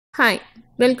Hi,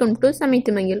 welcome to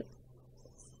சமைத்து மகிழ்.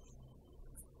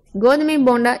 கோதுமை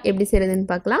போண்டா எப்படி செய்யறதுன்னு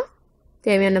பார்க்கலாம்.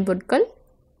 தேவையான பொருட்கள்: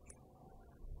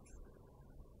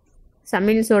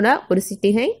 சமையல் சோடா ஒரு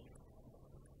சிட்டிகை,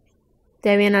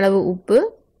 தேவையான அளவு உப்பு,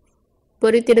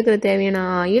 பொரித்தெடுக்கிற தேவையான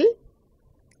ஆயில்,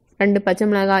 2 பச்சை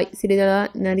மிளகாய்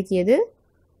சிறிதளவாக நறுக்கியது,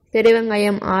 பெரிய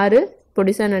வெங்காயம் 6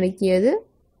 பொடிசாக நறுக்கியது,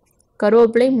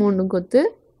 கருவேப்பிலை 3 கொத்து,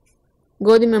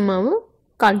 கோதுமை மாவு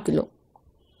 1/4 கிலோ.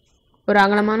 ஒரு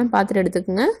அகலமான பாத்திரம்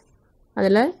எடுத்துக்கோங்க.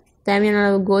 அதில் தேவையான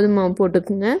அளவு கோதுமை மாவு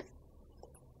போட்டுக்குங்க.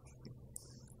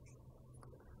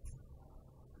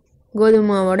 கோதுமை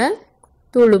மாவோட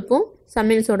தூள் உப்பும்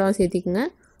சமையல் சோடாவும் சேர்த்திக்குங்க.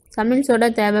 சமையல் சோடா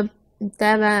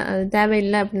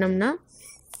தேவையில்லை அப்படின்னம்னா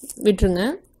விட்டுருங்க.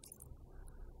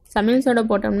 சமையல் சோடா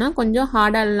போட்டோம்னா கொஞ்சம்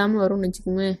ஹார்டாக இல்லாமல் வரும்னு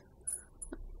வச்சுக்கோங்க.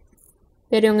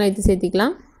 பெரிய வெங்காயத்தை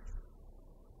சேர்த்திக்கலாம்.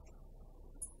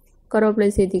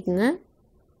 கருவேப்பிலை சேர்த்திக்குங்க.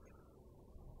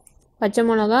 பச்சை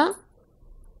மிளகா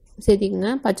சேர்த்திக்குங்க.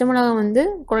 பச்சை மிளகா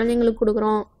குழந்தைங்களுக்கு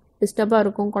கொடுக்குறோம், டிஸ்டர்பாக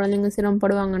இருக்கும், குழந்தைங்க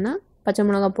சிரமப்படுவாங்கன்னா பச்சை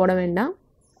மிளகா போட வேண்டாம்.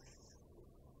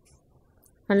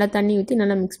 நல்லா தண்ணி ஊற்றி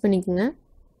நல்லா மிக்ஸ் பண்ணிக்கோங்க.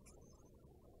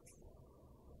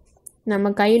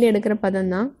 நம்ம கையில் எடுக்கிற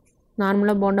பதம் தான்,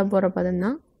 நார்மலாக போண்டா போடுற பதம்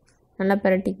தான். நல்லா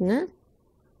பிரட்டிக்குங்க.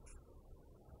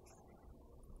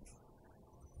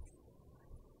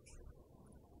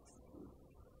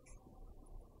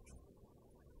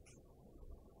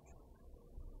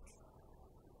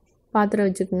 பாத்திரம்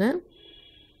வச்சுக்கோங்க.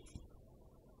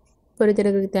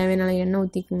 பொரித்தெடுக்கிறதுக்கு தேவையான எண்ணெய்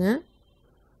ஊற்றிக்குங்க.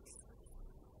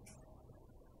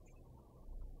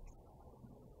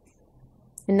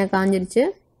 எண்ணெய் காஞ்சிருச்சு.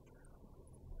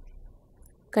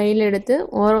 கையில் எடுத்து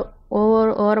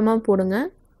ஓரமாக போடுங்க,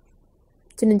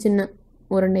 சின்ன சின்ன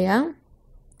உருண்டையாக.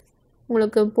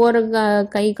 உங்களுக்கு போடுற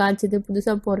கை காய்ச்சது,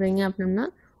 புதுசாக போடுறீங்க அப்படின்னா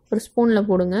ஒரு ஸ்பூனில்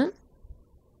போடுங்க.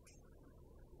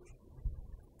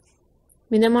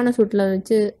 மிதமான சூட்டில்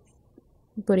வச்சு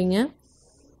பொரிங்க.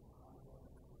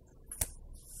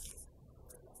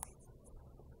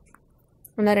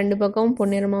 நல்லா 2 பக்கமும்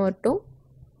பொன்னிறமாக வரட்டும்.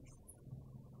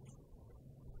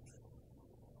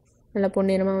 நல்லா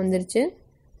பொன்னிறமாக வந்துருச்சு.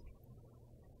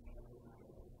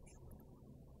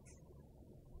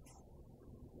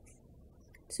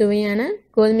 சுவையான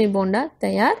கோதுமை போண்டா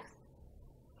தயார்.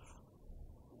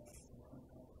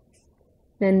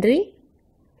 நன்றி.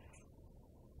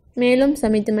 மேலும்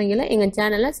சமைத்து மகிழ எங்கள்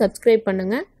சேனலை சப்ஸ்கிரைப்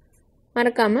பண்ணுங்கள்.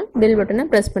 மறக்காமல் பெல் பட்டனை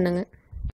ப்ரெஸ் பண்ணுங்கள்.